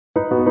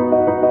Hello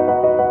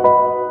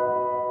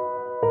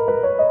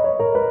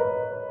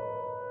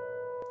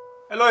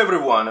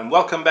everyone and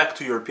welcome back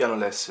to your piano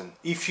lesson.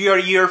 If you are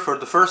here for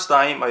the first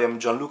time, I am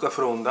Gianluca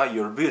Fronda,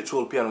 your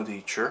virtual piano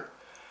teacher.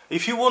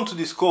 If you want to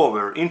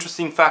discover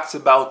interesting facts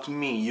about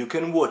me, you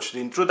can watch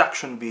the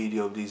introduction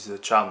video of this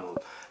channel.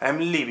 I'm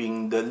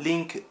leaving the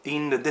link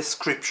in the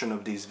description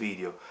of this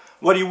video,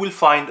 where you will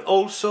find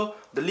also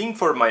the link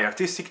for my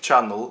artistic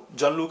channel,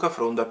 Gianluca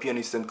Fronda,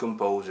 pianist and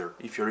composer,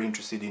 if you're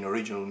interested in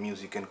original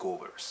music and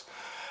covers.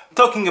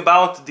 Talking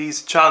about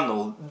this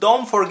channel,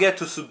 don't forget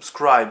to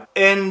subscribe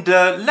and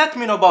let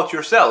me know about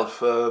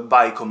yourself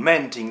by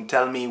commenting.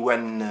 Tell me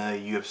when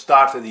you have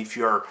started, if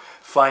you're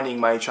finding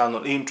my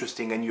channel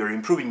interesting and you're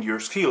improving your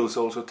skills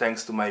also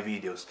thanks to my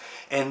videos.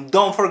 And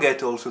don't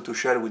forget also to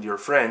share with your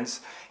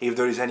friends if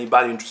there is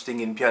anybody interested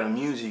in piano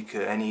music,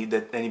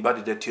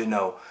 anybody that you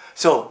know.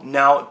 So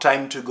now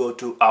time to go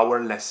to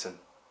our lesson.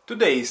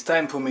 Today it's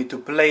time for me to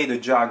play the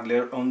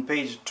Juggler on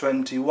page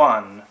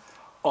 21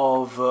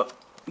 of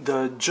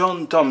the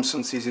John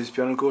Thompson's Easy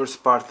Piano Course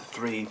Part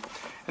 3,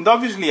 and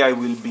obviously I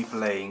will be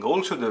playing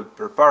also the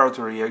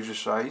preparatory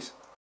exercise.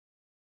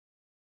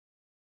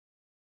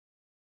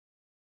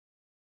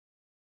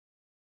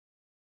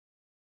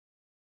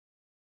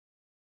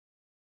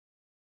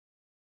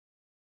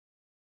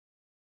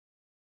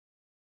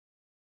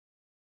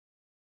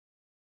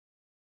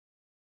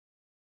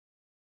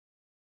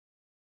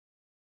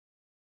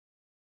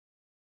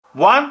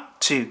 One,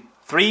 two,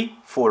 three,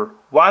 four.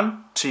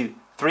 1, 2,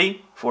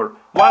 3, 4.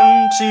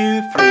 1,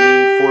 2,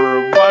 3,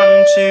 4.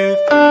 1, 2,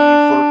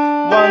 3,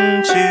 4.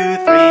 1, 2,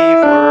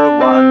 3, 4.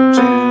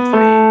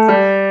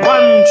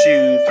 1, 2,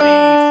 3, 4. 1, 2, 3,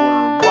 4.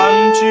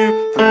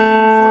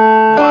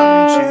 1,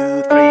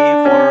 2,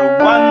 3, 4.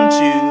 1,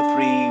 2,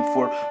 3,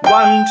 4. 1, 2, 3, 4.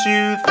 1, 2, 3, 4. 1, 2,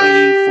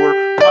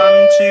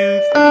 3,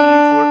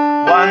 4.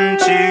 1, 2, 3, 4. 1,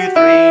 2,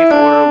 3, 4. 1, 2, 3,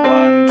 4.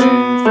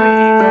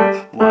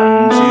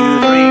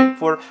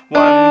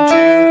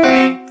 1,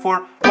 2, 3,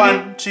 4.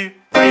 1, 2,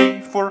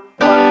 3, 4.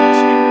 1,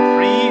 2,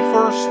 3,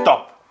 4.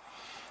 Stop.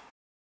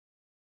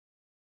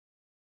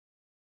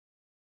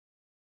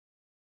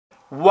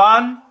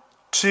 1,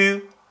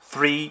 2,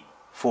 3,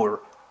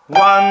 4.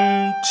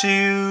 1,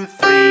 2,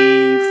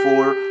 3,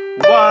 4.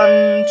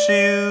 1,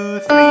 2,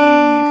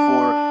 3,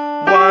 4.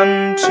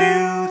 1,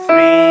 2,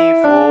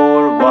 3,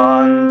 4.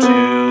 1, 2, 3,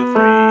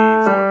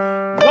 4.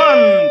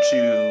 1,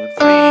 2,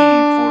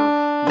 3,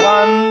 4.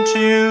 1, 2, 3, 4. 1,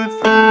 2, 3,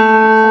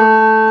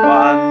 4.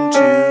 1,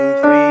 2,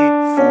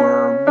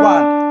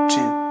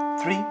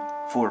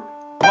 3, 4.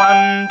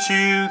 1, 2,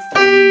 3, 4. 1, 2,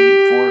 3,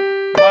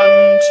 4.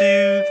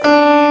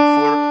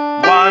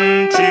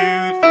 1,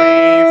 2,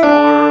 3,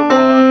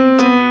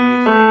 4.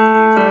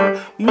 1,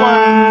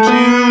 2,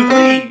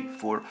 3,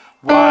 4.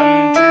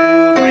 1,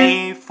 2,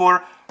 3,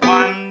 4.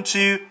 1,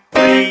 2,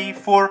 3,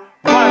 4.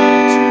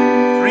 1,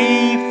 2,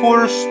 3,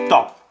 4.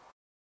 Stop.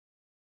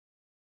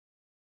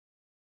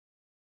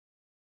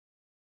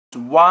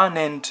 1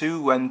 and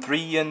 2 and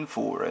 3 and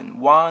 4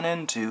 and 1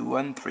 and 2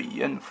 and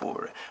 3 and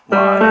 4.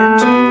 1 and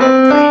 2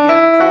 and 3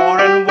 and 4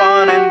 and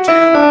 1 and 2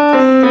 and 3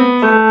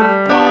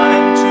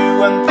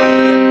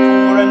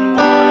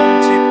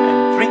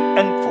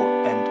 and 4.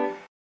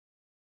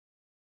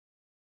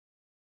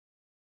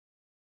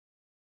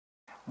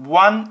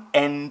 1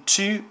 and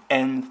 2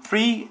 and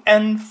 3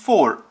 and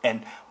 4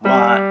 and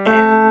 1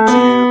 and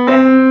 2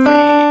 and 3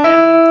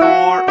 and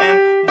 4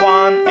 and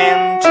 1 and 2 and 3 and 4 and 1 and 2 and 3 and 4 and 1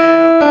 and 2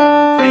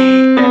 and 3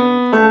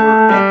 and 4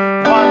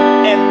 and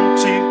 1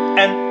 and 2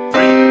 and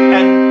 3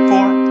 and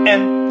 4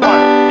 and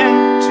 1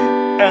 and 2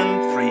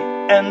 and 3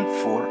 and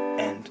 4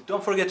 and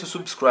don't forget to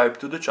subscribe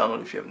to the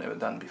channel if you have never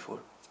done before.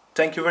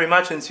 Thank you very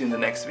much and see you in the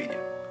next video.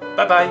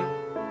 Bye bye!